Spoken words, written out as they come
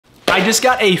I just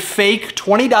got a fake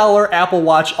 $20 Apple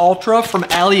Watch Ultra from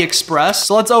AliExpress,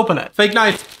 so let's open it. Fake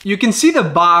knife. You can see the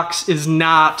box is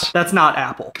that's not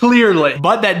Apple, clearly.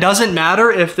 But that doesn't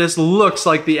matter if this looks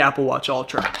like the Apple Watch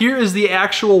Ultra. Here is the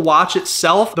actual watch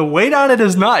itself. The weight on it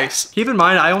is nice. Keep in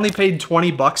mind, I only paid 20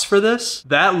 bucks for this.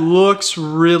 That looks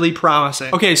really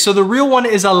promising. Okay, so the real one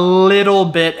is a little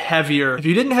bit heavier. If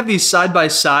you didn't have these side by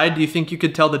side, do you think you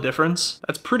could tell the difference?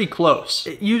 That's pretty close.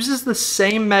 It uses the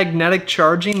same magnetic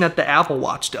charging that the Apple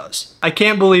Watch does. I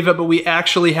can't believe it, but we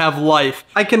actually have life.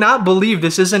 I cannot believe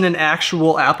this isn't an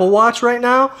actual Apple Watch right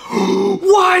now.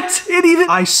 What?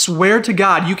 I swear to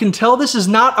God, you can tell this is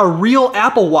not a real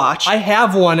Apple Watch. I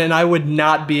have one and I would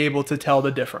not be able to tell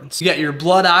the difference. You got your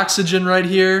blood oxygen right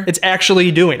here. It's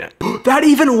actually doing it. That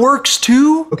even works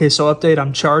too? Okay, so update,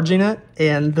 I'm charging it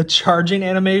and the charging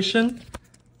animation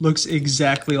looks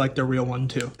exactly like the real one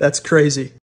too. That's crazy.